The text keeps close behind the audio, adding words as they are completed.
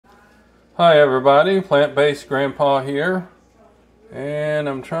Hi everybody, Plant-Based Grandpa here, and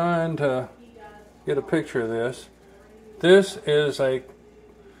I'm trying to get a picture of this. This is a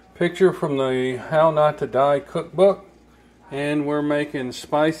picture from the How Not to Die cookbook, and we're making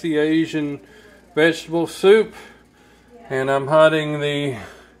spicy Asian vegetable soup, and I'm hiding the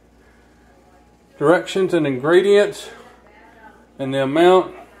directions and ingredients and the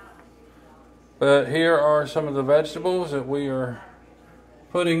amount, but here are some of the vegetables that we are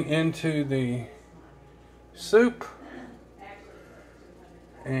putting into the soup.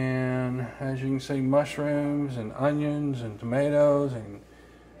 And as you can see, mushrooms and onions and tomatoes and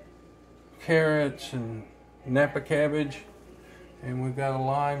carrots and Napa cabbage, and we've got a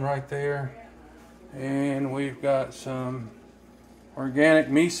lime right there, and we've got some organic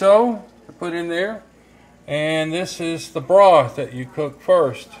miso to put in there, and this is the broth that you cook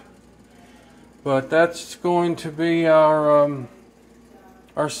first. But that's going to be our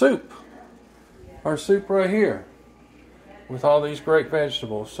soup right here with all these great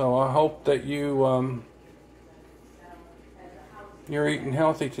vegetables. So I hope that you're eating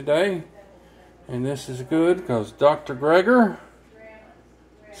healthy today, and this is good because Dr. Greger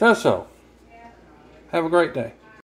says so. Have a great day.